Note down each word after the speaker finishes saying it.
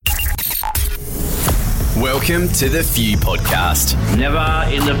Welcome to the Few Podcast. Never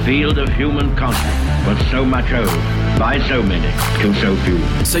in the field of human contact was so much owed by so many to so few.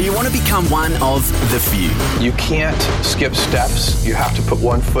 So you want to become one of the few. You can't skip steps. You have to put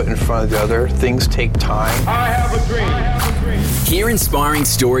one foot in front of the other. Things take time. I have a dream. Hear inspiring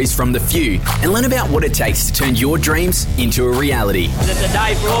stories from the few and learn about what it takes to turn your dreams into a reality. It's a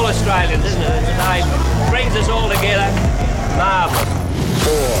day for all Australians, isn't it? It's a day that brings us all together. Marvellous.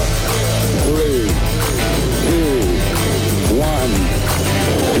 4, 3, 2, 1.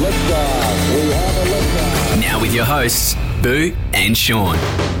 Liftoff. We have a liftoff. Now with your hosts, Boo and Sean.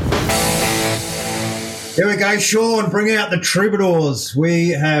 Here we go, Sean. Bring out the troubadours. We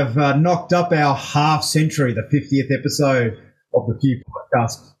have knocked up our half century, the 50th episode of the Few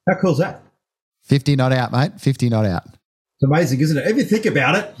Podcast. How cool is that? 50 not out, mate. 50 not out. It's amazing, isn't it? If you think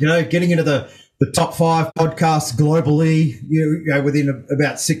about it, getting into the top 5 podcasts globally, within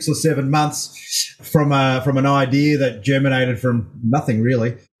about 6 or 7 months from an idea that germinated from nothing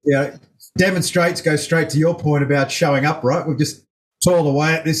really. Demonstrates, go straight to your point about showing up, right? We've just toiled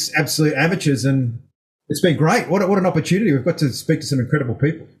away at this absolute amateurs, and it's been great. What an opportunity. We've got to speak to some incredible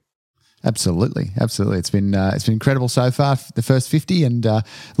people. Absolutely. It's been incredible so far, the first 50, and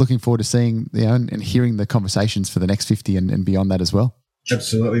looking forward to seeing and hearing the conversations for the next 50 and beyond that as well.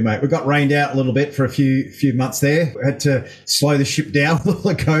 Absolutely, mate. We got rained out a little bit for a few months there. We had to slow the ship down with all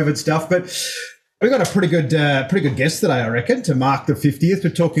the COVID stuff, but we got a pretty good guest today, I reckon, to mark the 50th.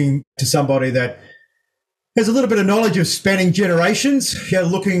 We're talking to somebody that has a little bit of knowledge of spanning generations,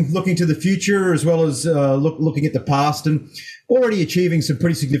 looking to the future as well as looking at the past, and already achieving some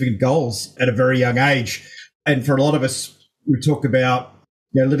pretty significant goals at a very young age. And for a lot of us, we talk about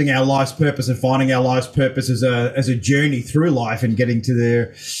living our life's purpose and finding our life's purpose as a journey through life and getting to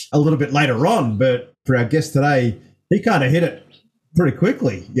there a little bit later on. But for our guest today, he kind of hit it pretty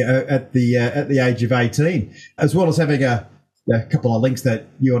quickly at the age of 18, as well as having a couple of links that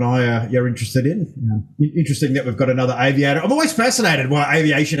you and I are interested in. Interesting that we've got another aviator. I'm always fascinated why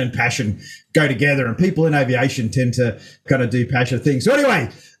aviation and passion go together, and people in aviation tend to kind of do passion things. So anyway,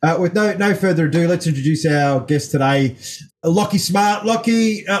 with no further ado, let's introduce our guest today, Lachie Smart.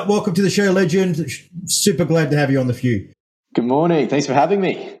 Lachie, welcome to the show, legend. Super glad to have you on the Few. Good morning. Thanks for having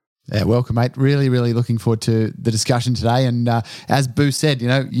me. Yeah, welcome, mate. Really, really looking forward to the discussion today. And as Boo said,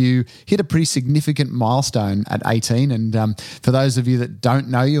 you hit a pretty significant milestone at 18. And for those of you that don't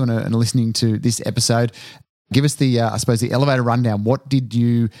know you and are listening to this episode, give us the elevator rundown. What did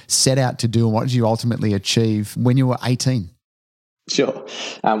you set out to do and what did you ultimately achieve when you were 18? Sure.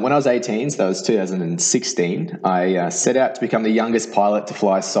 When I was 18, so that was 2016, I set out to become the youngest pilot to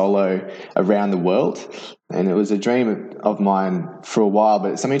fly solo around the world. And it was a dream of mine for a while,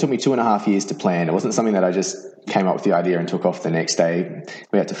 but it's something that took me 2.5 years to plan. It wasn't something that I just came up with the idea and took off the next day.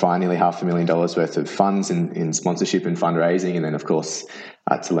 We had to find nearly $500,000 worth of funds in sponsorship and fundraising. And then, of course,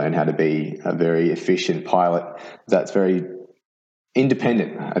 I had to learn how to be a very efficient pilot that's very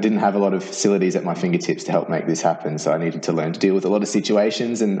independent. I didn't have a lot of facilities at my fingertips to help make this happen. So I needed to learn to deal with a lot of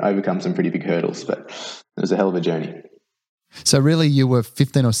situations and overcome some pretty big hurdles. But it was a hell of a journey. So really you were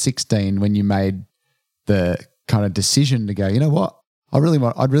 15 or 16 when you made the kind of decision to go, you know what, I'd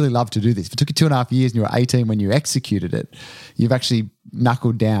really love to do this. If it took you 2.5 years and you were 18 when you executed it, you've actually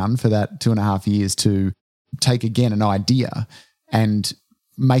knuckled down for that 2.5 years to take again an idea and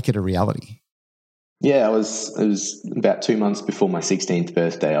make it a reality. Yeah, it was about 2 months before my 16th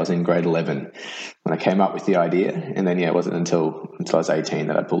birthday. I was in grade 11 when I came up with the idea. And then, it wasn't until I was 18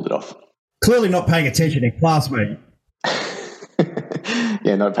 that I pulled it off. Clearly not paying attention in class, mate.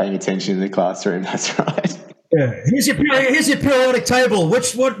 Yeah, not paying attention in the classroom. That's right. Yeah. Here's your periodic table.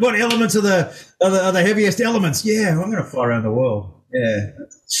 What elements are the heaviest elements? Yeah, I'm going to fly around the world. Yeah.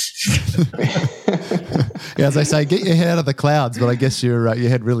 Yeah, as I say, get your head out of the clouds, but I guess your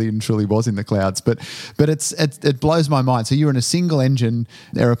head really and truly was in the clouds. But it blows my mind. So you were in a single engine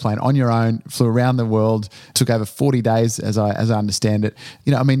aeroplane on your own, flew around the world, took over 40 days, as I understand it.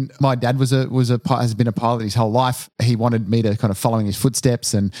 My dad has been a pilot his whole life. He wanted me to kind of follow in his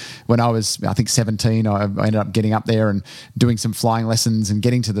footsteps. And when I was, I think 17, I ended up getting up there and doing some flying lessons and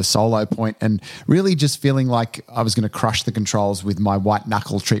getting to the solo point and really just feeling like I was going to crush the controls with my white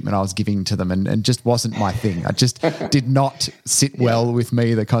knuckle treatment I was giving to them, and just wasn't my thing. I just did not sit well with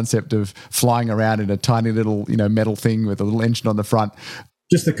me, the concept of flying around in a tiny little, metal thing with a little engine on the front.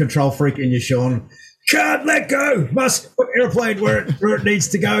 Just the control freak in you, Sean. Can't let go. Must put airplane where it needs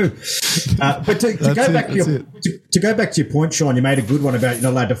to go. But to go back to your point, Sean, you made a good one about you're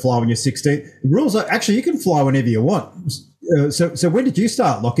not allowed to fly when you're 16. The rules are actually you can fly whenever you want. So when did you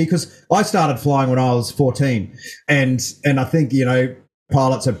start, Lachie? Because I started flying when I was 14, and I think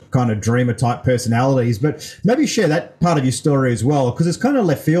pilots are kind of dreamer type personalities, but maybe share that part of your story as well, because it's kind of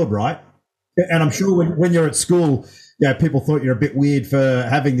left field, right? And I'm sure when you're at school, people thought you're a bit weird for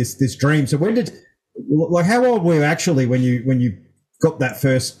having this dream. So how old were you actually when you clocked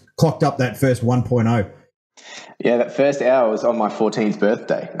up that first 1.0? Yeah, that first hour was on my 14th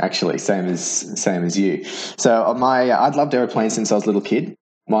birthday, actually, same as you. So I'd loved airplanes since I was a little kid.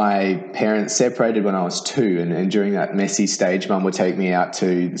 My parents separated when I was 2, and during that messy stage, Mum would take me out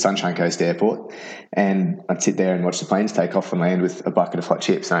to Sunshine Coast Airport, and I'd sit there and watch the planes take off and land with a bucket of hot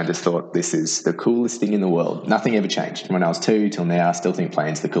chips, and I just thought, this is the coolest thing in the world. Nothing ever changed. From when I was 2 till now, I still think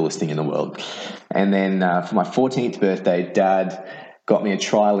planes are the coolest thing in the world. And then for my 14th birthday, Dad got me a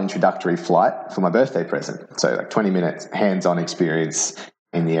trial introductory flight for my birthday present. So like 20 minutes hands-on experience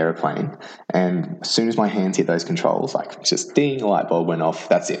in the aeroplane. And as soon as my hands hit those controls, like just ding, a light bulb went off.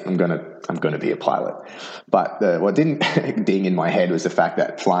 That's it. I'm gonna be a pilot. But what didn't ding in my head was the fact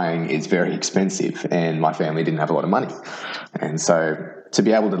that flying is very expensive, and my family didn't have a lot of money. And so to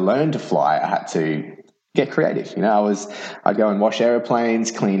be able to learn to fly, I had to get creative. I'd go and wash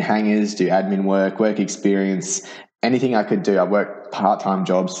airplanes, clean hangars, do admin work experience. Anything I could do. I worked part-time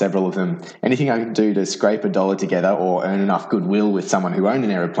jobs, several of them. Anything I could do to scrape $1 together or earn enough goodwill with someone who owned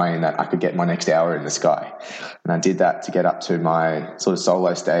an aeroplane that I could get my next hour in the sky. And I did that to get up to my sort of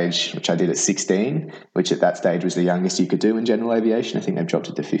solo stage, which I did at 16, which at that stage was the youngest you could do in general aviation. I think they've dropped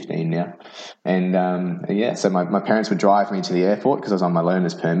it to 15 now. And so my parents would drive me to the airport because I was on my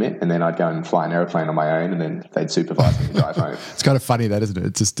learner's permit, and then I'd go and fly an aeroplane on my own, and then they'd supervise me to drive home. It's kind of funny that, isn't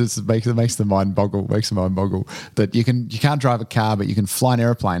it? It makes the mind boggle that you can't drive a car, but you can fly an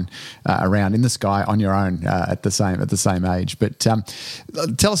aeroplane around in the sky on your own at the same age. But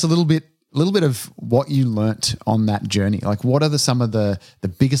tell us a little bit of what you learnt on that journey. Like, what are some of the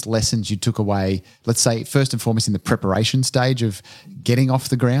biggest lessons you took away, let's say, first and foremost in the preparation stage of getting off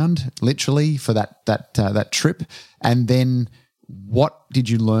the ground, literally, for that trip? And then what did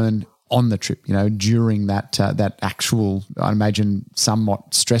you learn on the trip, during that actual, I imagine,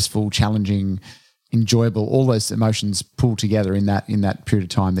 somewhat stressful, challenging, enjoyable, all those emotions pulled together in that period of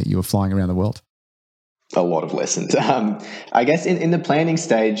time that you were flying around the world? A lot of lessons. I guess in the planning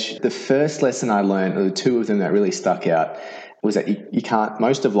stage, the first lesson I learned, or the two of them that really stuck out, was that you can't,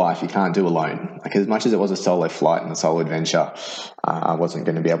 most of life you can't do alone. Like, as much as it was a solo flight and a solo adventure, I wasn't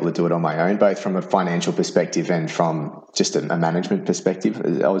going to be able to do it on my own, both from a financial perspective and from just a management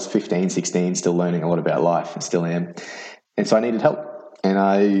perspective. I was 15, 16, still learning a lot about life, and still am. And so I needed help. And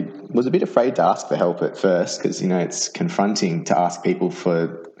I was a bit afraid to ask for help at first because, it's confronting to ask people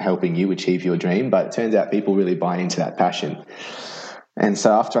for helping you achieve your dream. But it turns out people really buy into that passion. And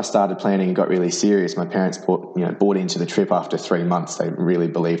so after I started planning and got really serious, my parents bought into the trip after 3 months. They really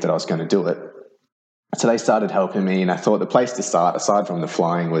believed that I was going to do it. So they started helping me, and I thought the place to start, aside from the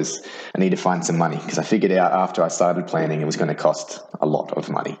flying, was I need to find some money, because I figured out after I started planning it was going to cost a lot of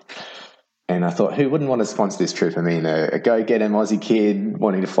money. And I thought, who wouldn't want to sponsor this trip? I mean, a go-get-em Aussie kid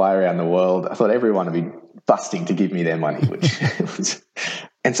wanting to fly around the world. I thought everyone would be busting to give me their money.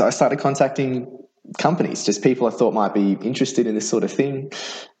 And so I started contacting companies, just people I thought might be interested in this sort of thing.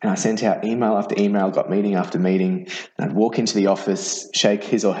 And I sent out email after email, got meeting after meeting. And I'd walk into the office, shake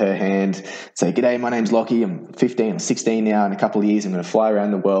his or her hand, say, "G'day, my name's Lachie. I'm 15 or 16 now. In a couple of years, I'm going to fly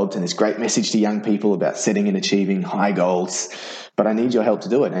around the world. And this great message to young people about setting and achieving high goals. But I need your help to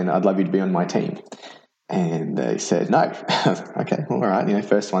do it, and I'd love you to be on my team." And they said, "No." Okay, well, all right.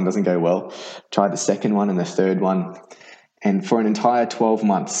 First one doesn't go well. Tried the second one and the third one. And for an entire 12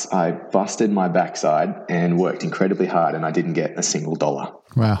 months, I busted my backside and worked incredibly hard, and I didn't get a single dollar.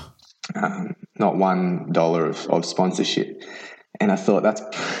 Wow. Not $1 of sponsorship. And I thought, that's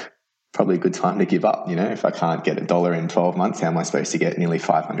probably a good time to give up. If I can't get $1 in 12 months, how am I supposed to get nearly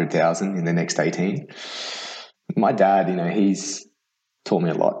 500,000 in the next 18? My dad, he's taught me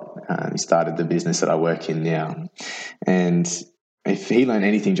a lot. He started the business that I work in now. And if he learned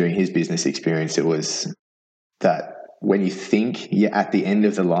anything during his business experience, it was that when you think you're at the end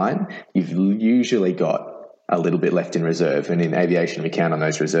of the line, you've usually got a little bit left in reserve. And in aviation, we count on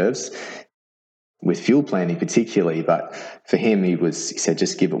those reserves, with fuel planning particularly. But for him, he said,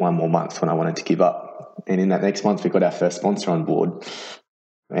 just give it one more month when I wanted to give up. And in that next month, we got our first sponsor on board.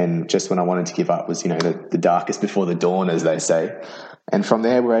 And just when I wanted to give up was, the darkest before the dawn, as they say. And from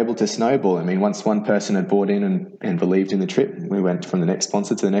there, we're able to snowball. I mean, once one person had bought in and believed in the trip, we went from the next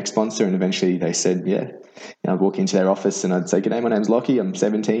sponsor to the next sponsor. And eventually they said, yeah. I'd walk into their office and I'd say, "G'day, my name's Lachie. I'm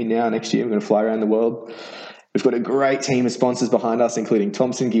 17 now. Next year, I'm going to fly around the world. We've got a great team of sponsors behind us, including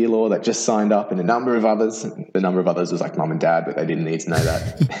Thomson Gear Law that just signed up, and a number of others." The number of others was like mum and dad, but they didn't need to know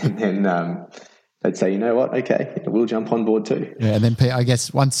that. And then they'd say, you know what, okay, we'll jump on board too. Yeah, and then I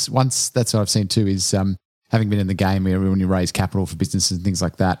guess once that's what I've seen too is having been in the game when you raise capital for businesses and things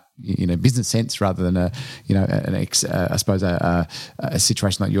like that, business sense rather than a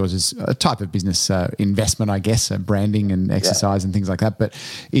situation like yours is a type of business investment, I guess, branding and exercise and things like that. But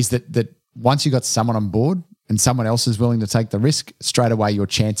is that once you got someone on board and someone else is willing to take the risk, straight away your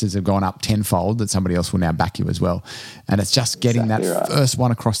chances have gone up tenfold that somebody else will now back you as well. And it's just getting that first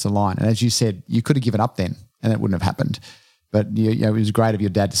one across the line. And as you said, you could have given up then and it wouldn't have happened. But it was great of your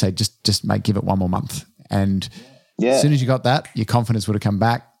dad to say, just give it one more month. And as soon as you got that, your confidence would have come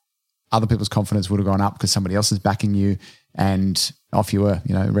back. Other people's confidence would have gone up because somebody else is backing you, and off you were,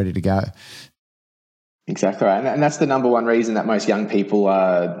 ready to go. Exactly right. And that's the number one reason that most young people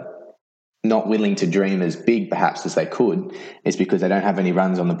are not willing to dream as big perhaps as they could, is because they don't have any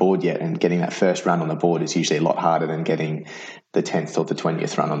runs on the board yet. And getting that first run on the board is usually a lot harder than getting the 10th or the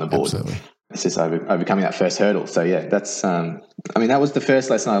 20th run on the board. Absolutely. It's just overcoming that first hurdle. So that's, that was the first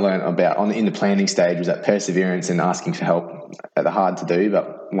lesson I learned in the planning stage, was that perseverance and asking for help are hard to do.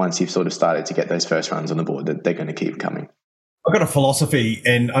 But once you've sort of started to get those first runs on the board, they're going to keep coming. I've got a philosophy,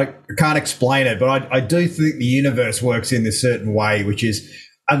 and I can't explain it, but I do think the universe works in this certain way, which is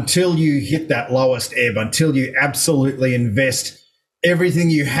until you hit that lowest ebb, until you absolutely invest everything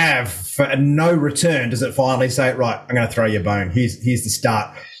you have for no return, does it finally say, right, I'm going to throw you a bone. Here's the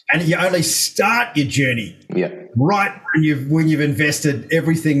start. And you only start your journey right when you've invested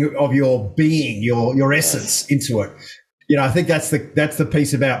everything of your being, your essence into it. I think that's the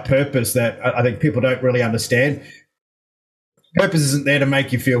piece about purpose that I think people don't really understand. Purpose isn't there to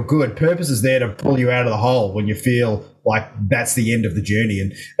make you feel good. Purpose is there to pull you out of the hole when you feel like that's the end of the journey.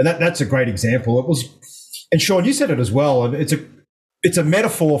 And that's a great example. And Sean, you said it as well. And it's a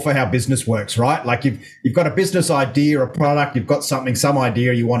metaphor for how business works, right? Like you've got a business idea, a product, you've got some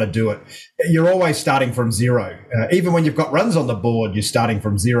idea, you want to do it. You're always starting from zero. Even when you've got runs on the board, you're starting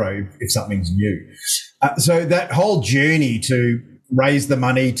from zero if something's new. So that whole journey to raise the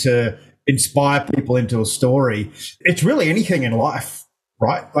money, to inspire people into a story, it's really anything in life,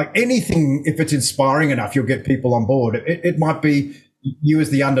 right? Like anything, if it's inspiring enough, you'll get people on board. It might be you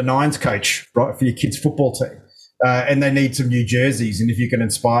as the under-9s coach, right, for your kids' football team. And they need some new jerseys. And if you can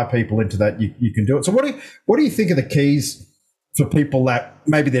inspire people into that, you can do it. So what do you think are the keys for people that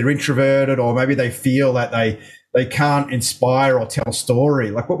maybe they're introverted, or maybe they feel that they can't inspire or tell a story?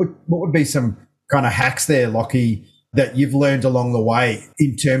 Like what would be some kind of hacks there, Lachie, that you've learned along the way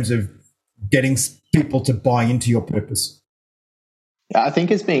in terms of getting people to buy into your purpose? I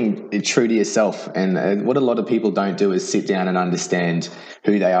think it's being true to yourself. And what a lot of people don't do is sit down and understand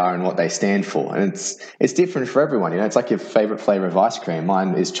who they are and what they stand for. And it's different for everyone. It's like your favorite flavor of ice cream.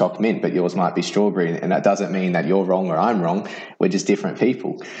 Mine is choc mint, but yours might be strawberry. And that doesn't mean that you're wrong or I'm wrong. We're just different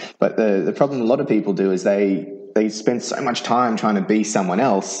people. But the problem a lot of people do is they spend so much time trying to be someone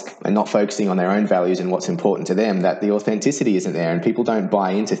else and not focusing on their own values and what's important to them, that the authenticity isn't there, and people don't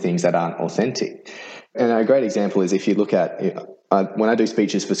buy into things that aren't authentic. And a great example is if you look at, when I do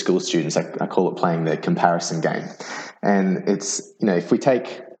speeches for school students, I call it playing the comparison game. And it's, if we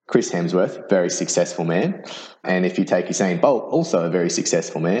take Chris Hemsworth, very successful man, and if you take Usain Bolt, also a very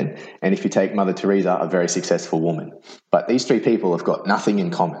successful man, and if you take Mother Teresa, a very successful woman. But these three people have got nothing in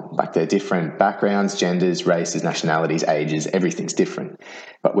common. Like, they're different backgrounds, genders, races, nationalities, ages, everything's different.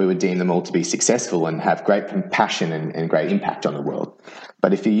 But we would deem them all to be successful and have great compassion and great impact on the world.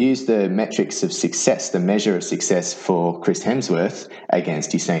 But if you use the metrics of success, the measure of success for Chris Hemsworth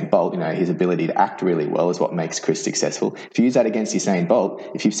against Usain Bolt, his ability to act really well is what makes Chris successful. If you use that against Usain Bolt,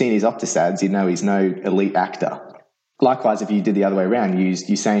 if you've seen his Optus ads, you'd know he's no elite actor. Likewise, if you did the other way around, used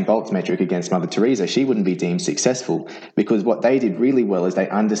Usain Bolt's metric against Mother Teresa, she wouldn't be deemed successful, because what they did really well is they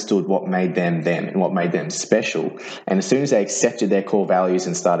understood what made them them and what made them special. And as soon as they accepted their core values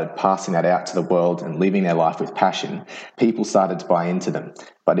and started passing that out to the world and living their life with passion, people started to buy into them.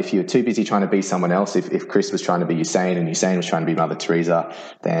 But if you're too busy trying to be someone else, if Chris was trying to be Usain and Usain was trying to be Mother Teresa,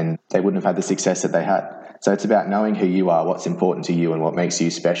 then they wouldn't have had the success that they had. So it's about knowing who you are, what's important to you, and what makes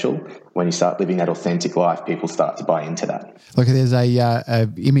you special. When you start living that authentic life, people start to buy into that. Look, there's a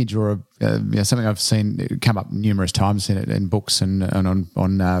image or something I've seen come up numerous times in books and on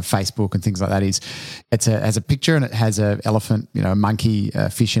Facebook and things like that. It has a picture and it has an elephant, a monkey, a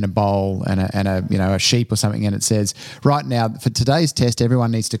fish in a bowl, and a sheep or something, and it says, right now for today's test,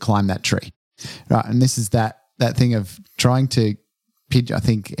 everyone needs to climb that tree, right? And this is that thing of trying to, I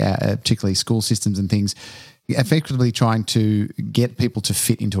think, particularly school systems and things, effectively trying to get people to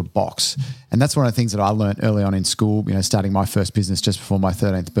fit into a box. And that's one of the things that I learned early on in school, starting my first business just before my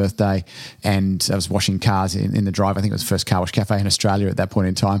 13th birthday. And I was washing cars in the drive. I think it was the first car wash cafe in Australia at that point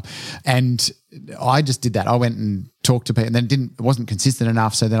in time. And I just did that. I went and talked to people, and then it wasn't consistent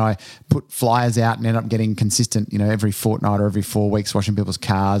enough. So then I put flyers out and ended up getting consistent, every fortnight or every 4 weeks, washing people's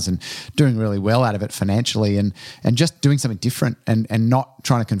cars and doing really well out of it financially, and just doing something different and not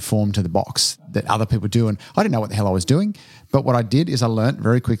trying to conform to the box that other people do. And I didn't know what the hell I was doing. But what I did is I learned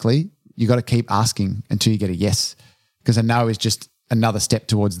very quickly, you got to keep asking until you get a yes, because a no is just another step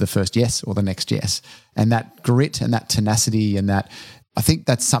towards the first yes or the next yes. And that grit and that tenacity and that, I think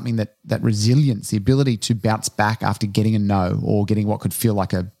that's something that resilience, the ability to bounce back after getting a no or getting what could feel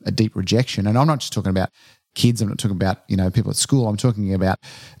like a deep rejection. And I'm not just talking about kids. I'm not talking about, people at school. I'm talking about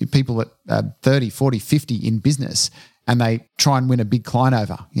people that are 30, 40, 50 in business, and they try and win a big client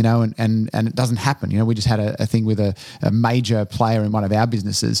over, and it doesn't happen. We just had a thing with a major player in one of our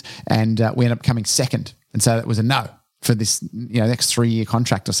businesses, and we ended up coming second. And so it was a no for this, next 3-year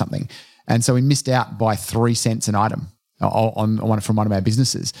contract or something. And so we missed out by 3 cents an item from one of our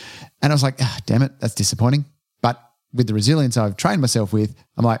businesses. And I was like, damn it, that's disappointing. But with the resilience I've trained myself with,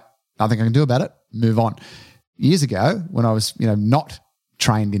 I'm like, nothing I can do about it, move on. Years ago, when I was, not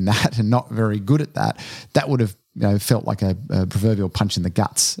trained in that and not very good at that, that would have felt like a proverbial punch in the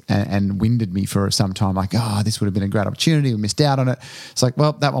guts and winded me for some time. Like, this would have been a great opportunity. We missed out on it. It's like,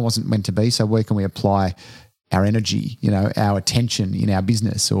 well, that one wasn't meant to be. So where can we apply our energy, our attention in our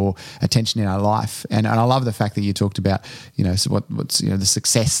business or attention in our life? And I love the fact that you talked about, what's the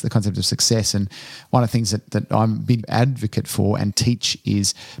success, the concept of success. And one of the things that I'm a big advocate for and teach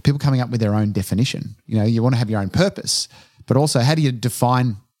is people coming up with their own definition. You want to have your own purpose, but also how do you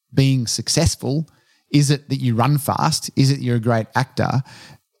define being successful? Is it that you run fast? Is it you're a great actor?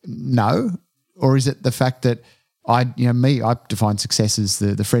 No. Or is it the fact that I define success as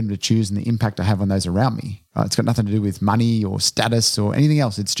the freedom to choose and the impact I have on those around me. Right? It's got nothing to do with money or status or anything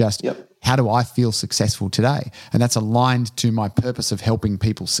else. It's just how do I feel successful today? And that's aligned to my purpose of helping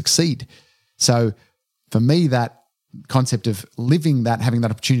people succeed. So for me, that concept of living that, having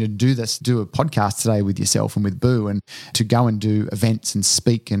that opportunity to do a podcast today with yourself and with Boo, and to go and do events and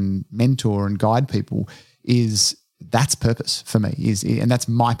speak and mentor and guide people that's purpose for me, and that's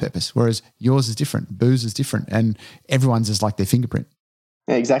my purpose. Whereas yours is different, Boo's is different, and everyone's is like their fingerprint.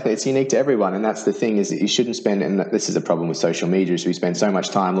 Yeah, exactly. It's unique to everyone. And that's the thing, is that you shouldn't spend, and this is a problem with social media, is we spend so much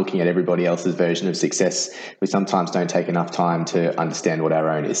time looking at everybody else's version of success. We sometimes don't take enough time to understand what our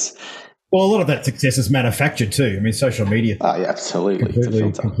own is. Well, a lot of that success is manufactured too. I mean, social media. Oh, yeah, absolutely.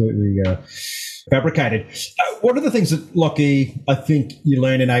 Completely fabricated. What are the things that, Lachie, I think you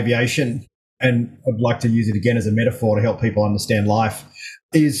learn in aviation, and I'd like to use it again as a metaphor to help people understand life,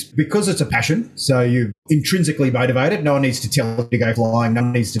 is because it's a passion, so you're intrinsically motivated. No one needs to tell you to go flying. No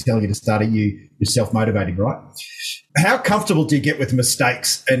one needs to tell you to study. You're self-motivating, right? How comfortable do you get with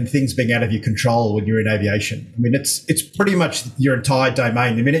mistakes and things being out of your control when you're in aviation? I mean, it's pretty much your entire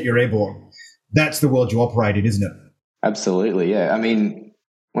domain. The minute you're airborne, that's the world you operate in, isn't it? Absolutely, yeah. I mean,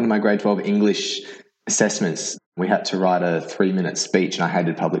 one of my grade 12 English assessments, we had to write a 3-minute speech, and I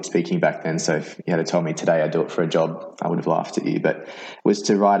hated public speaking back then. So if you had to tell me today I'd do it for a job, I would have laughed at you. But it was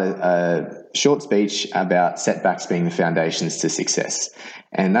to write a short speech about setbacks being the foundations to success.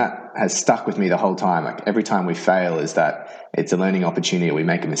 And that has stuck with me the whole time. Like, every time we fail, is that it's a learning opportunity, or we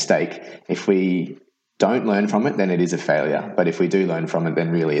make a mistake. If we don't learn from it, then it is a failure. But if we do learn from it,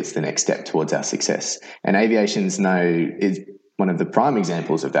 then really it's the next step towards our success. And aviation's is one of the prime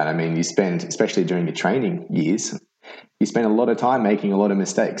examples of that. I mean, you spend, especially during your training years, you spend a lot of time making a lot of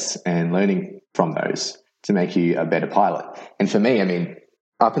mistakes and learning from those to make you a better pilot. And for me, I mean,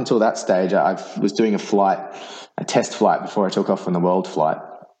 up until that stage, I was doing a test flight before I took off on the world flight.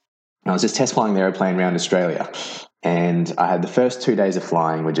 I was just test flying the airplane around Australia. And I had the first 2 days of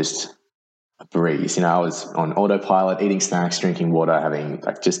flying were just a breeze. I was on autopilot, eating snacks, drinking water, having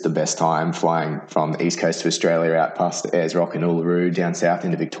just the best time flying from the east coast of Australia out past the Ayers Rock and Uluru, down south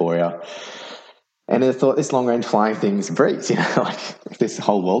into Victoria. And I thought, this long-range flying thing's a breeze. If this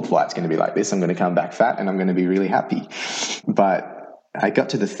whole world flight's going to be like this, I'm going to come back fat and I'm going to be really happy. But I got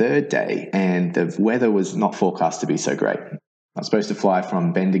to the third day and the weather was not forecast to be so great. I was supposed to fly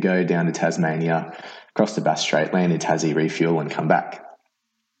from Bendigo down to Tasmania, across the Bass Strait, land in Tassie, refuel and come back.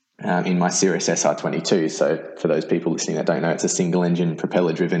 In my Cirrus SR-22. So for those people listening that don't know, it's a single-engine,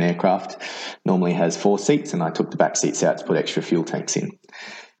 propeller-driven aircraft. Normally has 4 seats, and I took the back seats out to put extra fuel tanks in.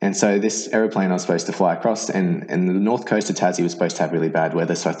 And so this aeroplane I was supposed to fly across, and the north coast of Tassie was supposed to have really bad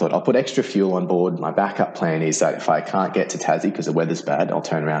weather, so I thought, I'll put extra fuel on board. My backup plan is that if I can't get to Tassie because the weather's bad, I'll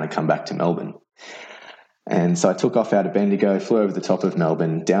turn around and come back to Melbourne. And so I took off out of Bendigo, flew over the top of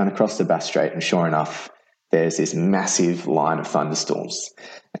Melbourne, down across the Bass Strait, and sure enough, there's this massive line of thunderstorms.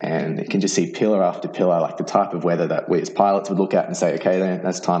 And you can just see pillar after pillar, like the type of weather that we as pilots would look at and say, okay, then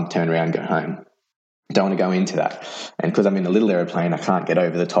that's time to turn around and go home. Don't want to go into that. And because I'm in a little aeroplane, I can't get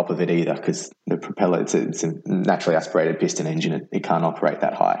over the top of it either because the propeller, it's a naturally aspirated piston engine. It can't operate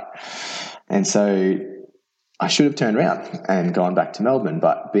that high. And so I should have turned around and gone back to Melbourne,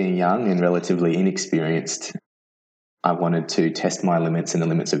 but being young and relatively inexperienced, I wanted to test my limits and the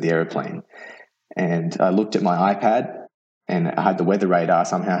limits of the aeroplane. And I looked at my iPad and I had the weather radar.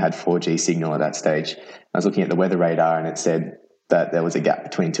 Somehow I had 4G signal at that stage. I was looking at the weather radar and it said that there was a gap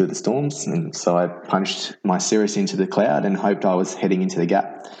between two of the storms. And so I punched my Cirrus into the cloud and hoped I was heading into the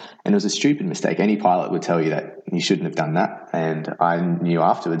gap. And it was a stupid mistake. Any pilot would tell you that you shouldn't have done that. And I knew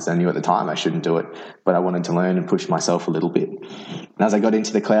afterwards, I knew at the time I shouldn't do it, but I wanted to learn and push myself a little bit. And as I got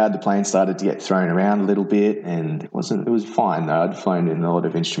into the cloud, the plane started to get thrown around a little bit, and it was fine though. I'd flown in a lot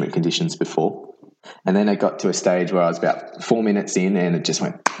of instrument conditions before. And then it got to a stage where I was about 4 minutes in and it just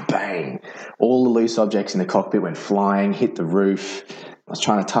went bang. All the loose objects in the cockpit went flying, hit the roof. I was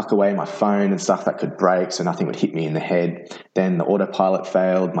trying to tuck away my phone and stuff that could break so nothing would hit me in the head. Then the autopilot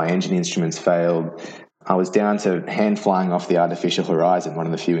failed, my engine instruments failed. I was down to hand flying off the artificial horizon, one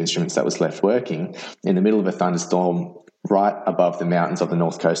of the few instruments that was left working, in the middle of a thunderstorm right above the mountains of the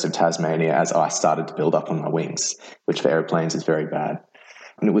north coast of Tasmania as ice started to build up on my wings, which for aeroplanes is very bad.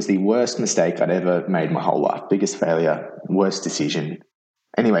 And it was the worst mistake I'd ever made my whole life. Biggest failure, worst decision.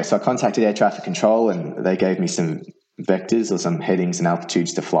 Anyway, so I contacted air traffic control and they gave me some vectors or some headings and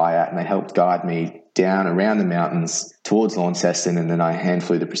altitudes to fly at, and they helped guide me down around the mountains towards Launceston, and then I hand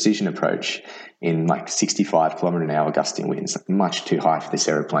flew the precision approach in like 65 kilometre an hour gusting winds, much too high for this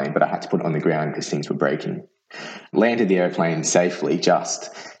aeroplane, but I had to put it on the ground because things were breaking. Landed the aeroplane safely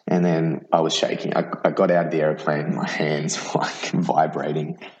and then I was shaking. I got out of the aeroplane, my hands were like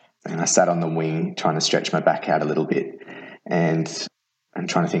vibrating, and I sat on the wing trying to stretch my back out a little bit and I'm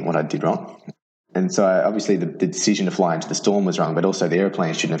trying to think what I did wrong. And so obviously the decision to fly into the storm was wrong, but also the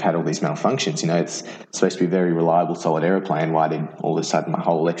aeroplane shouldn't have had all these malfunctions. You know, it's supposed to be a very reliable, solid aeroplane. Why did all of a sudden my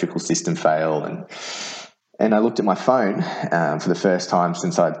whole electrical system fail? And I looked at my phone for the first time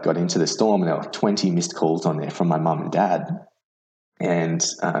since I got into the storm, and there were 20 missed calls on there from my mum and dad. And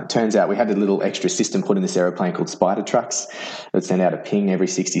it turns out we had a little extra system put in this aeroplane called spider tracks. It would send out a ping every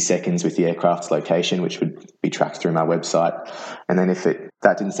 60 seconds with the aircraft's location, which would be tracked through my website. And then if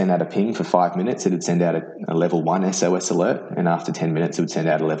that didn't send out a ping for 5 minutes, it would send out a level 1 SOS alert. And after 10 minutes, it would send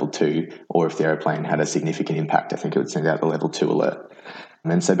out a level 2. Or if the aeroplane had a significant impact, I think it would send out a level 2 alert.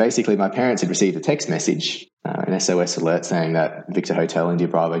 And so basically my parents had received a text message, an SOS alert saying that Victor Hotel, India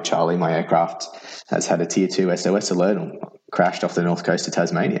Bravo Charlie, my aircraft, has had a Tier 2 SOS alert and crashed off the north coast of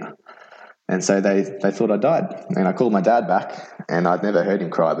Tasmania. And so they thought I died. And I called my dad back, and I'd never heard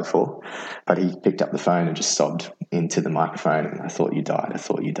him cry before, but he picked up the phone and just sobbed into the microphone, and I thought you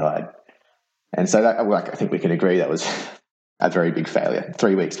died. And so that, I think we can agree that was a very big failure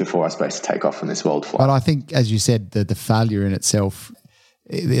 3 weeks before I was supposed to take off on this world flight. But I think, as you said, the failure in itself,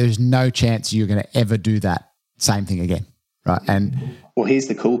 there's no chance you're going to ever do that same thing again, right? And well, here's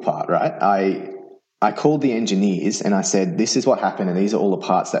the cool part, right? I called the engineers and I said, this is what happened and these are all the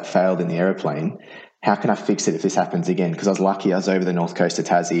parts that failed in the aeroplane. How can I fix it if this happens again? Because I was lucky I was over the north coast of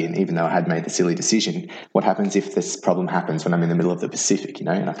Tassie, and even though I had made the silly decision, what happens if this problem happens when I'm in the middle of the Pacific, you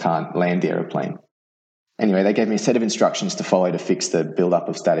know, and I can't land the aeroplane? Anyway, they gave me a set of instructions to follow to fix the build-up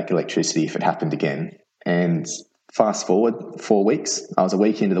of static electricity if it happened again. And fast forward 4 weeks, I was a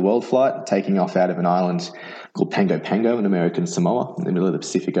week into the world flight, taking off out of an island called Pago Pago in American Samoa in the middle of the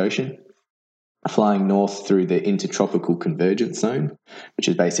Pacific Ocean, flying north through the intertropical convergence zone, which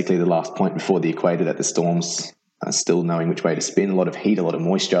is basically the last point before the equator that the storms are still knowing which way to spin. A lot of heat, a lot of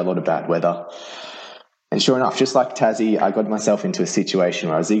moisture, a lot of bad weather. And sure enough, just like Tassie, I got myself into a situation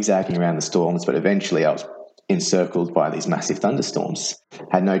where I was zigzagging around the storms, but eventually I was encircled by these massive thunderstorms.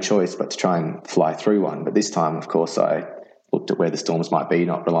 Had no choice but to try and fly through one. But this time, of course, I looked at where the storms might be,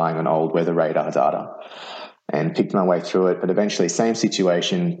 not relying on old weather radar data, and picked my way through it. But eventually, same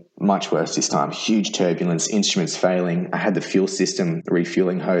situation, much worse this time. Huge turbulence, instruments failing. I had the fuel system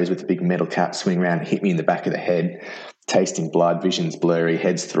refueling hose with a big metal cap swing around and hit me in the back of the head, tasting blood, vision's blurry,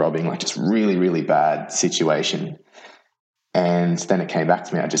 head's throbbing, like just really, really bad situation. And then it came back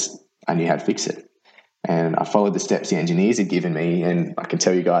to me. I knew how to fix it. And I followed the steps the engineers had given me, and I can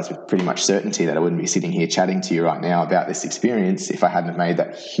tell you guys with pretty much certainty that I wouldn't be sitting here chatting to you right now about this experience if I hadn't made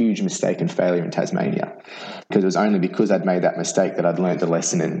that huge mistake and failure in Tasmania. Because it was only because I'd made that mistake that I'd learned the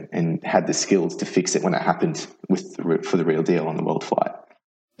lesson and had the skills to fix it when it happened for the real deal on the world flight.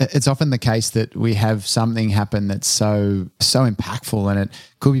 It's often the case that we have something happen that's so impactful, and it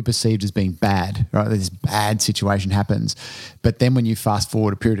could be perceived as being bad, right? This bad situation happens. But then when you fast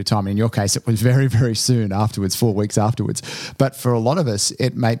forward a period of time, in your case, it was very, very soon afterwards, 4 weeks afterwards. But for a lot of us,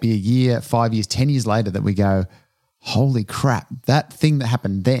 it might be a year, 5 years, 10 years later that we go, holy crap, that thing that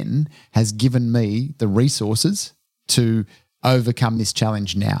happened then has given me the resources to overcome this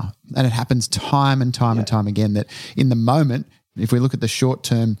challenge now. And it happens time and time and time again that in the moment, if we look at the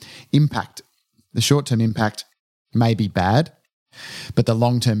short-term impact may be bad, but the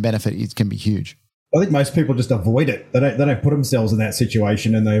long-term benefit can be huge. I think most people just avoid it. They don't put themselves in that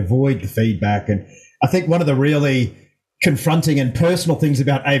situation, and they avoid the feedback. And I think one of the really confronting and personal things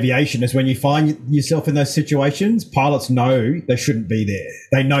about aviation is when you find yourself in those situations, pilots know they shouldn't be there.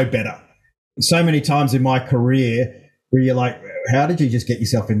 They know better. So many times in my career where you're like, how did you just get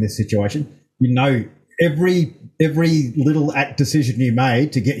yourself in this situation? You know, every little decision you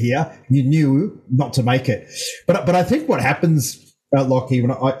made to get here, you knew not to make it. But I think what happens, Lachie,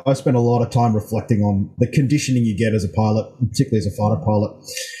 when I spend a lot of time reflecting on the conditioning you get as a pilot, particularly as a fighter pilot,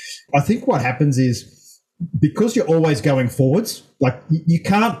 I think what happens is because you're always going forwards, like you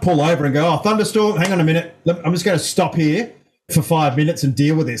can't pull over and go, oh, thunderstorm, hang on a minute, I'm just going to stop here for 5 minutes and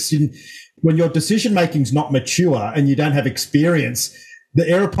deal with this. When your decision-making is not mature and you don't have experience, the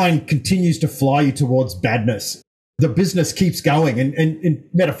airplane continues to fly you towards badness. The business keeps going, and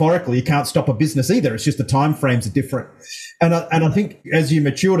metaphorically, you can't stop a business either. It's just the time frames are different. And I think as you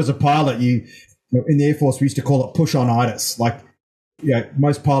matured as a pilot, in the Air Force, we used to call it push-on-itis. Like,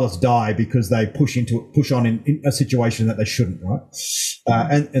 most pilots die because they push on in a situation that they shouldn't, right?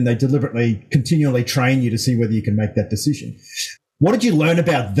 And they deliberately, continually train you to see whether you can make that decision. What did you learn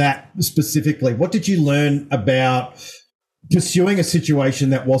about that specifically? What did you learn about pursuing a situation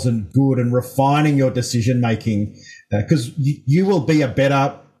that wasn't good and refining your decision-making? Because you will be a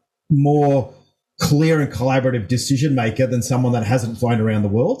better, more clear and collaborative decision-maker than someone that hasn't flown around the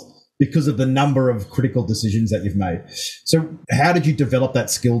world because of the number of critical decisions that you've made. So how did you develop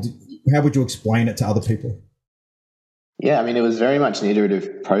that skill? How would you explain it to other people? Yeah, I mean, it was very much an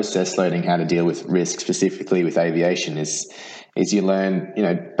iterative process learning how to deal with risk, specifically with aviation, is you learn,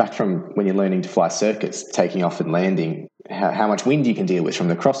 back from when you're learning to fly circuits, taking off and landing, how much wind you can deal with from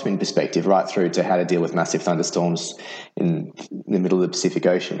the crosswind perspective, right through to how to deal with massive thunderstorms in the middle of the Pacific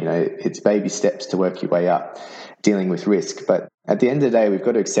Ocean. It's baby steps to work your way up, dealing with risk. But at the end of the day, we've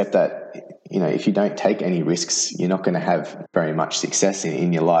got to accept that, if you don't take any risks, you're not going to have very much success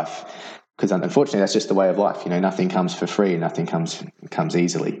in your life. Because unfortunately, that's just the way of life. Nothing comes for free, nothing comes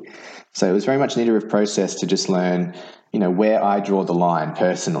easily. So it was very much an iterative process to just learn, where I draw the line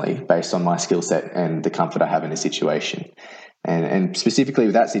personally based on my skill set and the comfort I have in a situation. And specifically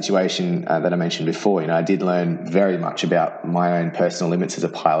with that situation that I mentioned before, I did learn very much about my own personal limits as a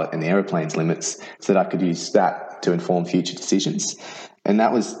pilot and the aeroplane's limits so that I could use that to inform future decisions. And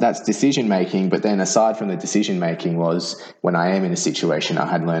that's decision making. But then aside from the decision making was when I am in a situation, I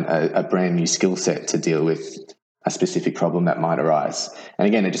had learned a brand new skill set to deal with a specific problem that might arise. And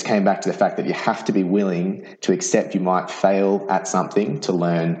again, it just came back to the fact that you have to be willing to accept you might fail at something to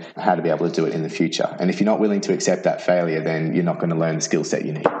learn how to be able to do it in the future. And if you're not willing to accept that failure, then you're not going to learn the skill set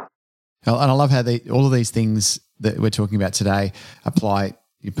you need. And I love how all of these things that we're talking about today apply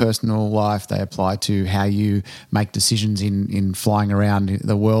your personal life, they apply to how you make decisions in flying around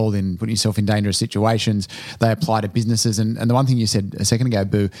the world, in putting yourself in dangerous situations. They apply to businesses. And the one thing you said a second ago,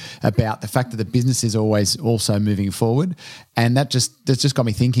 Boo, about the fact that the business is always also moving forward. And that's just got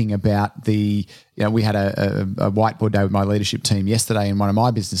me thinking about we had a whiteboard day with my leadership team yesterday in one of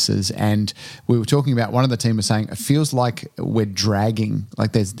my businesses, and we were talking about, one of the team was saying, it feels like we're dragging,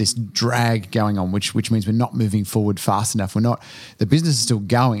 like there's this drag going on, which means we're not moving forward fast enough. The business is still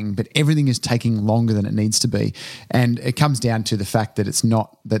going, but everything is taking longer than it needs to be. And it comes down to the fact that it's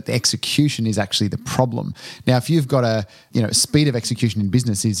not, that the execution is actually the problem. Now, if you've got speed of execution in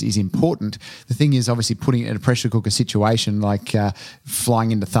business is important. The thing is obviously putting it in a pressure cooker situation, like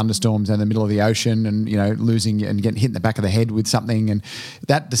flying into thunderstorms in the middle of the ocean and, losing and getting hit in the back of the head with something. And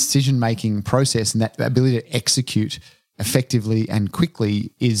that decision-making process and that ability to execute effectively and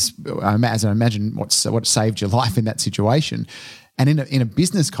quickly is, as I imagine, what saved your life in that situation. And in a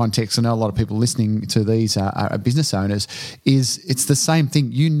business context, I know a lot of people listening to these are business owners, it's the same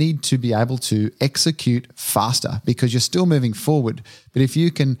thing. You need to be able to execute faster because you're still moving forward. But if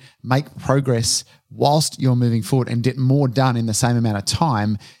you can make progress whilst you're moving forward and get more done in the same amount of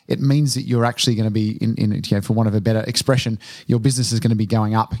time, it means that you're actually going to be, for want of a better expression, your business is going to be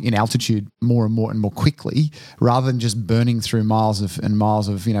going up in altitude more and more and more quickly, rather than just burning through miles of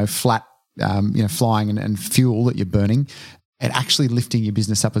flat, flying and fuel that you're burning. and actually lifting your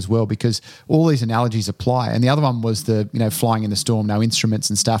business up as well, because all these analogies apply. And the other one was the, flying in the storm, no instruments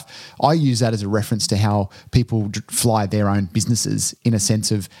and stuff. I use that as a reference to how people fly their own businesses, in a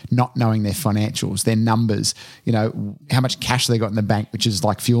sense of not knowing their financials, their numbers, how much cash they got in the bank, which is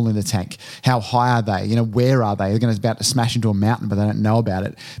like fuel in the tank. How high are they? Where are they? They're going to about to smash into a mountain, but they don't know about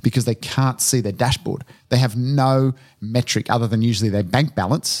it because they can't see their dashboard. They have no metric other than usually their bank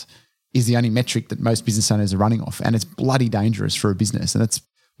balance is the only metric that most business owners are running off. And it's bloody dangerous for a business. And that's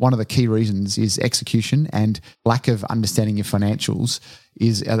one of the key reasons is execution, and lack of understanding your financials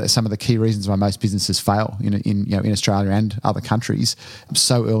is some of the key reasons why most businesses fail in Australia and other countries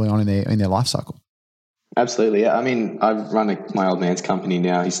so early on in their life cycle. Absolutely. Yeah. I mean, I run my old man's company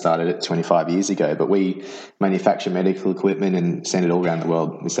now. He started it 25 years ago, but we manufacture medical equipment and send it all around the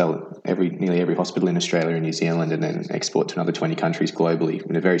world. We sell nearly every hospital in Australia and New Zealand, and then export to another 20 countries globally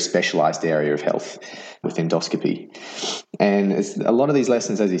in a very specialised area of health with endoscopy. And a lot of these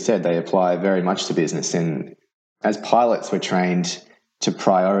lessons, as you said, they apply very much to business. And as pilots, we're trained to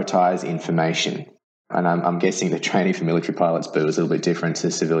prioritise information. And I'm guessing the training for military pilots, Boo, is a little bit different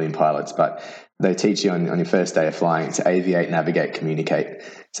to civilian pilots, but they teach you on your first day of flying to aviate, navigate, communicate.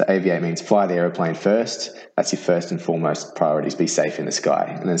 So aviate means fly the aeroplane first. That's your first and foremost priorities, be safe in the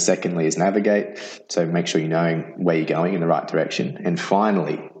sky. And then secondly is navigate. So make sure you're knowing where you're going in the right direction. And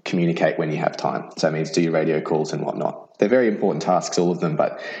finally, communicate when you have time. So it means do your radio calls and whatnot. They're very important tasks, all of them,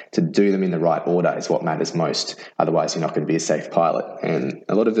 but to do them in the right order is what matters most. Otherwise, you're not going to be a safe pilot. And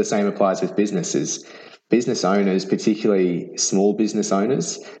a lot of the same applies with businesses. Business owners, particularly small business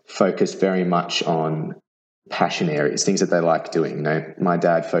owners, focus very much on passion areas, things that they like doing. My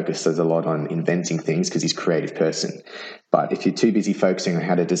dad focuses a lot on inventing things because he's a creative person. But if you're too busy focusing on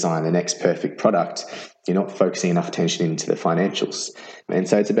how to design the next perfect product, you're not focusing enough attention into the financials. And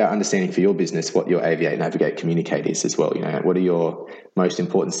so it's about understanding for your business what your aviate, navigate, communicate is as well. What are your most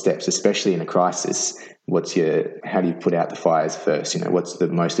important steps, especially in a crisis? How do you put out the fires first? What's the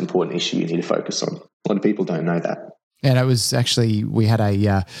most important issue you need to focus on? A lot of people don't know that. And it was actually, we had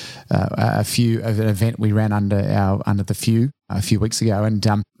an event we ran under the Few a few weeks ago, and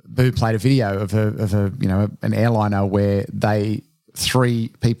Boo played a video of an airliner where three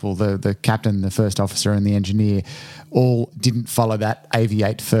people, the captain, the first officer, and the engineer, all didn't follow that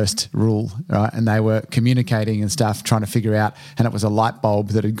aviate first rule, right? And they were communicating and stuff, trying to figure out, and it was a light bulb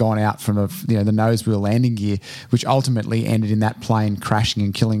that had gone out from the nose wheel landing gear, which ultimately ended in that plane crashing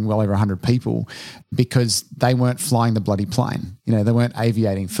and killing well over 100 people because they weren't flying the bloody plane. They weren't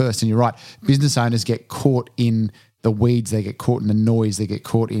aviating first. And you're right, business owners get caught in the weeds, they get caught in the noise, they get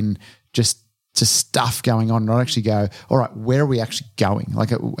caught in just stuff going on, and not actually go, all right, where are we actually going?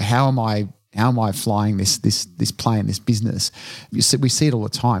 Like, how am I flying this plane, this business? We see it all the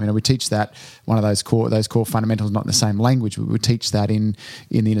time. We teach that, one of those core fundamentals, not in the same language, but we teach that in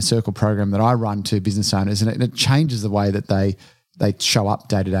the Inner Circle program that I run to business owners, and it changes the way that they show up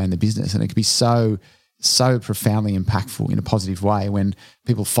day to day in the business, and it can be so profoundly impactful in a positive way when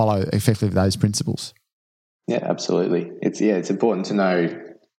people follow effectively those principles. Yeah, absolutely. It's important to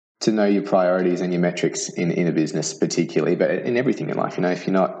know your priorities and your metrics in a business particularly, but in everything in life. If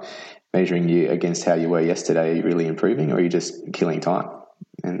you're not measuring you against how you were yesterday, are you really improving, or are you just killing time?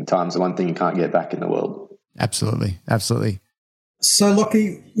 And time's the one thing you can't get back in the world. Absolutely. So,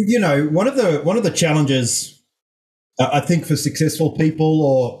 Lachie, one of the challenges I think for successful people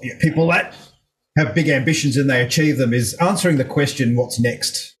or people that have big ambitions and they achieve them is answering the question, what's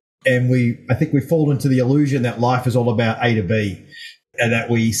next? And I think we fall into the illusion that life is all about A to B, and that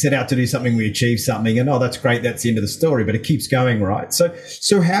we set out to do something, we achieve something, and that's great, that's the end of the story, but it keeps going, right?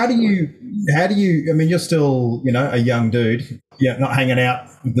 So how do you, I mean, you're still, a young dude, not hanging out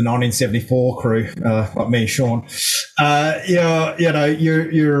with the 1974 crew, like me and Sean. You're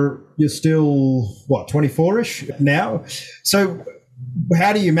still, 24-ish now? So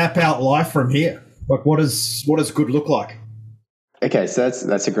how do you map out life from here? Like, what does good look like? Okay, so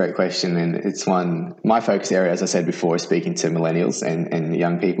that's a great question, and it's one, my focus area, as I said before, is speaking to millennials and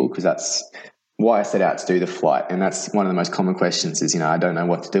young people, because that's why I set out to do the flight. And that's one of the most common questions is, I don't know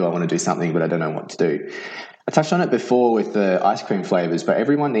what to do. I want to do something, but I don't know what to do. I touched on it before with the ice cream flavors, but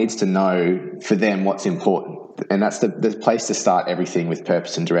everyone needs to know for them what's important. And that's the place to start everything with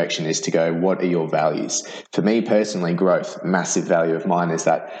purpose and direction, is to go, what are your values? For me personally, growth, massive value of mine is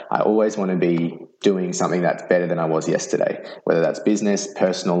that I always want to be doing something that's better than I was yesterday, whether that's business,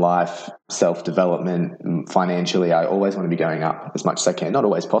 personal life, self-development, financially. I always want to be going up as much as I can. Not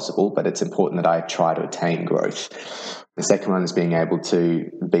always possible, but it's important that I try to attain growth. The second one is being able to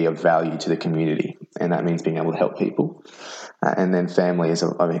be of value to the community, and that means being able to help people. And then family is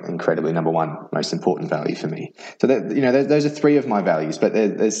incredibly number one most important value for me. So those are three of my values, but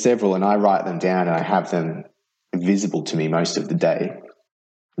there's several, and I write them down and I have them visible to me most of the day.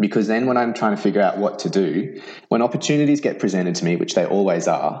 Because then when I'm trying to figure out what to do, when opportunities get presented to me, which they always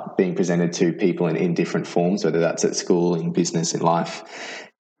are, being presented to people in different forms, whether that's at school, in business, in life,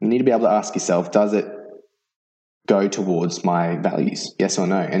 you need to be able to ask yourself, does it go towards my values? Yes or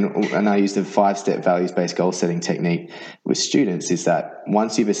no? And I use the 5-step values-based goal setting technique with students, is that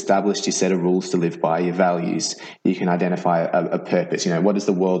once you've established your set of rules to live by, your values, you can identify a purpose. What does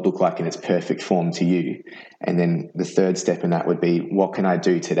the world look like in its perfect form to you? And then the third step in that would be, what can I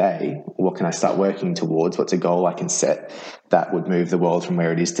do today? What can I start working towards? What's a goal I can set that would move the world from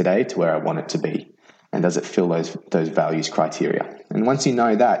where it is today to where I want it to be? And does it fill those values criteria? And once you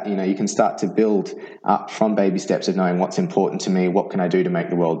know that, you can start to build up from baby steps of knowing what's important to me, what can I do to make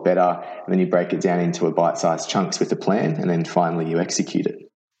the world better, and then you break it down into a bite-sized chunks with a plan, and then finally you execute it.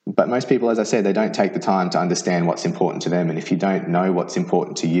 But most people, as I said, they don't take the time to understand what's important to them. And if you don't know what's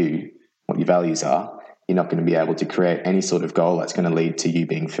important to you, what your values are, you're not going to be able to create any sort of goal that's going to lead to you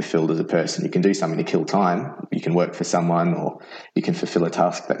being fulfilled as a person. You can do something to kill time. You can work for someone, or you can fulfill a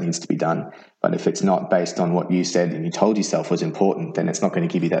task that needs to be done. But if it's not based on what you said and you told yourself was important, then it's not going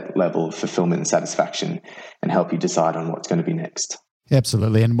to give you that level of fulfillment and satisfaction and help you decide on what's going to be next.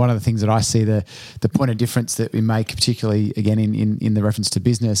 Absolutely. And one of the things that I see the point of difference that we make, particularly again in the reference to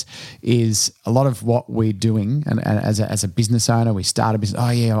business, is a lot of what we're doing. And as a business owner, we start a business. Oh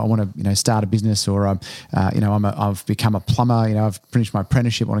yeah, I want to start a business, or I've become a plumber. I've finished my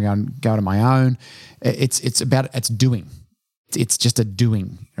apprenticeship. I want to go and go to my own. It's doing. It's just a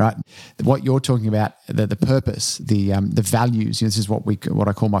doing, right? What you're talking about, the purpose, the values. This is what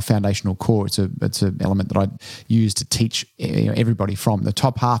I call my foundational core. It's an element that I use to teach everybody from. The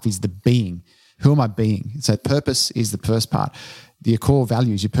top half is the being. Who am I being? So purpose is the first part. Your core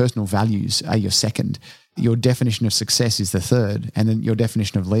values, your personal values, are your second. Your definition of success is the third, and then your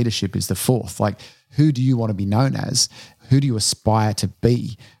definition of leadership is the fourth. Like, who do you want to be known as? Who do you aspire to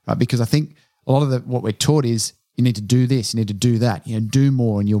be? Right? Because I think a lot of what we're taught is, you need to do this, you need to do that, do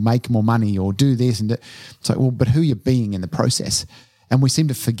more and you'll make more money, or do this. And it's like, well, but who you're being in the process. And we seem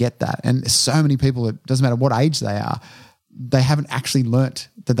to forget that. And so many people, it doesn't matter what age they are, they haven't actually learnt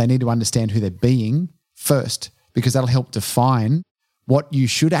that they need to understand who they're being first, because that'll help define what you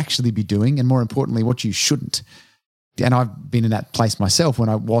should actually be doing, and more importantly, what you shouldn't. And I've been in that place myself when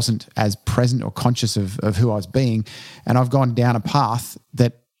I wasn't as present or conscious of who I was being. And I've gone down a path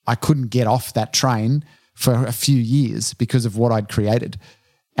that I couldn't get off that train for a few years because of what I'd created.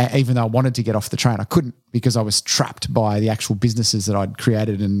 Even though I wanted to get off the train, I couldn't, because I was trapped by the actual businesses that I'd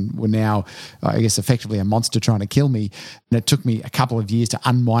created and were now, I guess, effectively a monster trying to kill me. And it took me a couple of years to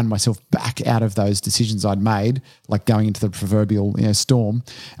unwind myself back out of those decisions I'd made, like going into the proverbial storm.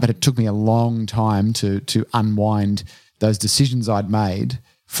 But it took me a long time to unwind those decisions I'd made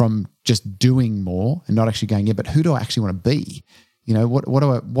from just doing more and not actually going, yeah, but who do I actually want to be?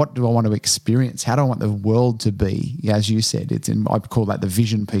 What do I want to experience? How do I want the world to be? As you said, I call that the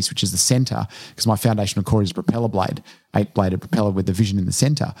vision piece, which is the center, because my foundational core is a propeller blade, 8-bladed propeller with the vision in the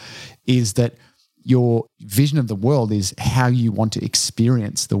center, is that your vision of the world is how you want to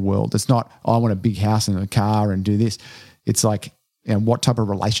experience the world. It's not, I want a big house and a car and do this. It's like, what type of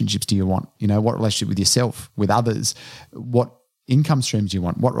relationships do you want? What relationship with yourself, with others? What income streams do you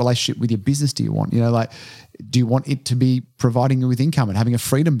want? What relationship with your business do you want? Do you want it to be providing you with income and having a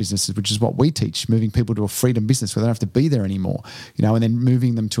freedom business, which is what we teach, moving people to a freedom business where they don't have to be there anymore, and then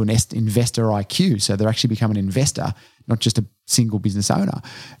moving them to an investor IQ. So they're actually become an investor, not just a single business owner.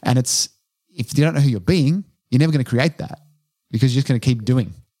 And if you don't know who you're being, you're never going to create that, because you're just going to keep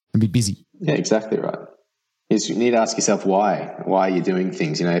doing and be busy. Yeah, exactly right. You need to ask yourself why you're doing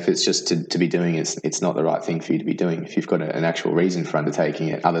things. If it's just to be doing, it's not the right thing for you to be doing. If you've got an actual reason for undertaking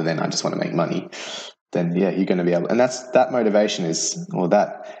it, other than I just want to make money, then yeah, you're going to be able. And that motivation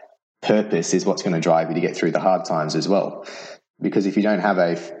that purpose is what's going to drive you to get through the hard times as well. Because if you don't have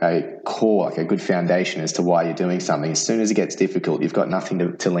a core, like a good foundation as to why you're doing something, as soon as it gets difficult, you've got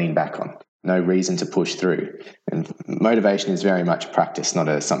nothing to lean back on. No reason to push through. And motivation is very much practice,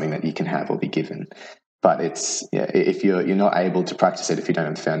 not something that you can have or be given. But if you're not able to practice it if you don't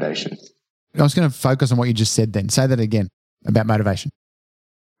have the foundation. I was going to focus on what you just said then. Say that again about motivation.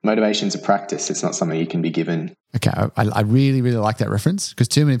 Motivation's a practice. It's not something you can be given. Okay, I really, really like that reference, because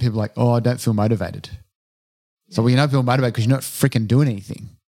too many people are like, I don't feel motivated. So you don't feel motivated because you're not freaking doing anything.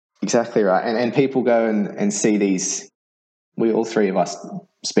 Exactly right. And people go and see these. All three of us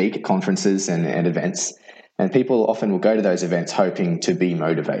speak at conferences and events, and people often will go to those events hoping to be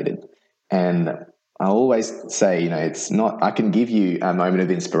motivated. And I always say, it's not, I can give you a moment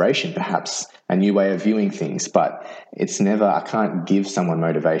of inspiration, perhaps a new way of viewing things, but it's never, I can't give someone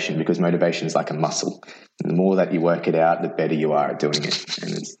motivation, because motivation is like a muscle. And the more that you work it out, the better you are at doing it.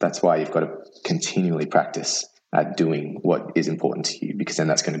 And that's why you've got to continually practice at doing what is important to you, because then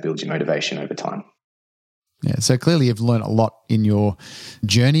that's going to build your motivation over time. Yeah, so clearly you've learned a lot in your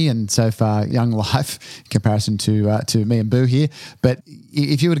journey and so far young life in comparison to me and Boo here. But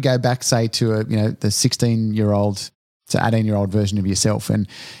if you were to go back, say, to the 16-year-old to 18-year-old version of yourself and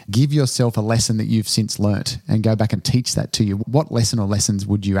give yourself a lesson that you've since learnt and go back and teach that to you, what lesson or lessons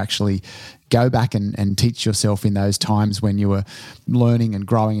would you actually go back and teach yourself in those times when you were learning and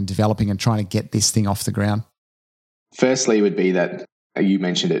growing and developing and trying to get this thing off the ground? Firstly would be that, you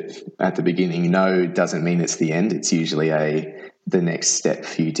mentioned it at the beginning, no doesn't mean it's the end. It's usually the next step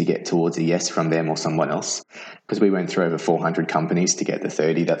for you to get towards a yes from them or someone else. Because we went through over 400 companies to get the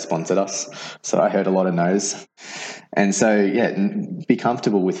 30 that sponsored us. So I heard a lot of no's. And so, be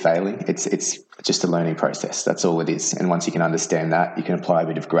comfortable with failing. It's just a learning process. That's all it is. And once you can understand that, you can apply a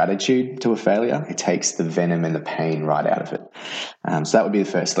bit of gratitude to a failure. It takes the venom and the pain right out of it. So that would be the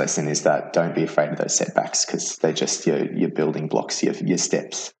first lesson, is that don't be afraid of those setbacks, because they're just your building blocks, your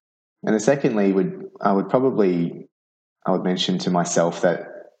steps. And then secondly, I would mention to myself that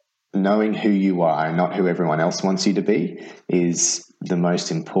knowing who you are and not who everyone else wants you to be is the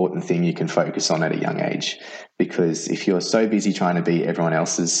most important thing you can focus on at a young age. Because if you're so busy trying to be everyone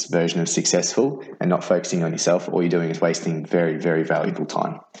else's version of successful and not focusing on yourself, all you're doing is wasting very, very valuable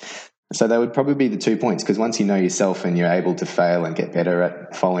time. So that would probably be the 2 points, because once you know yourself and you're able to fail and get better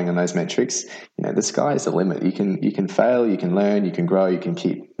at following on those metrics, the sky is the limit. You can fail, you can learn, you can grow, you can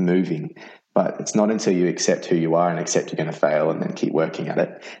keep moving. But it's not until you accept who you are and accept you're going to fail and then keep working at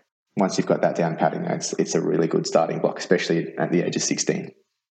it. Once you've got that down pat, it's a really good starting block, especially at the age of 16.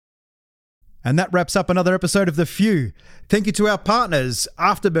 And that wraps up another episode of The Few. Thank you to our partners,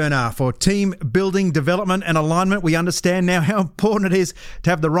 Afterburner, for team building, development and alignment. We understand now how important it is to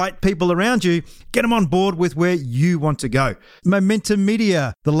have the right people around you. Get them on board with where you want to go. Momentum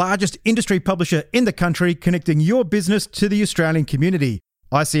Media, the largest industry publisher in the country, connecting your business to the Australian community.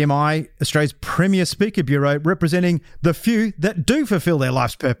 ICMI, Australia's premier speaker bureau, representing the few that do fulfill their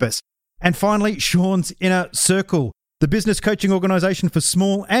life's purpose. And finally, Sean's Inner Circle, the business coaching organisation for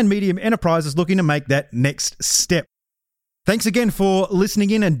small and medium enterprises looking to make that next step. Thanks again for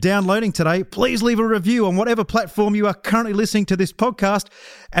listening in and downloading today. Please leave a review on whatever platform you are currently listening to this podcast,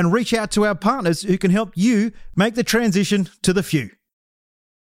 and reach out to our partners who can help you make the transition to the few.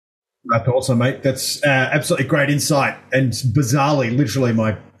 That's awesome, mate. That's absolutely great insight. And bizarrely, literally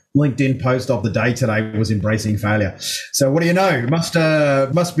my LinkedIn post of the day today was embracing failure. So what do you know? Must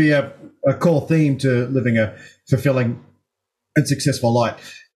be a core theme to living a fulfilling and successful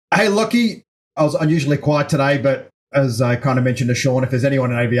life. Hey, Lachie, I was unusually quiet today, but as I kind of mentioned to Sean, if there's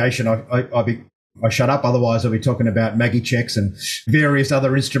anyone in aviation, I shut up. Otherwise, I'll be talking about Maggie checks and various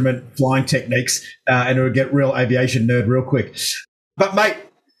other instrument flying techniques, and it'll get real aviation nerd real quick. But, mate,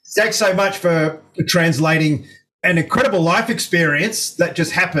 thanks so much for translating an incredible life experience that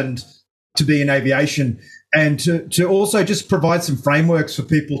just happened to be in aviation, and to also just provide some frameworks for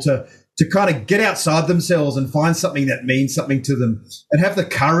people to kind of get outside themselves and find something that means something to them, and have the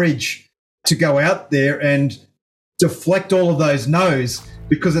courage to go out there and deflect all of those no's,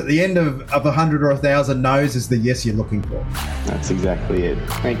 because at the end of 100 or 1,000 no's is the yes you're looking for. That's exactly it.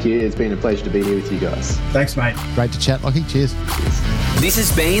 Thank you. It's been a pleasure to be here with you guys. Thanks, mate. Great to chat, Lachie. Cheers. This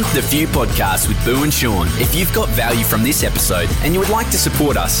has been The Few Podcast with Boo and Sean. If you've got value from this episode and you would like to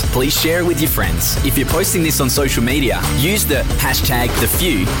support us, please share it with your friends. If you're posting this on social media, use the hashtag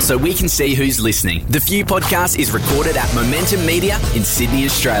 #TheFew so we can see who's listening. The Few Podcast is recorded at Momentum Media in Sydney,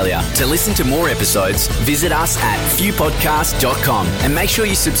 Australia. To listen to more episodes, visit us at fewpodcast.com and make sure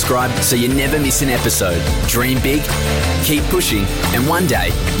you subscribe so you never miss an episode. Dream big, keep pushing, and one day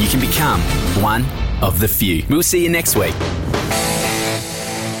you can become one of the few. We'll see you next week.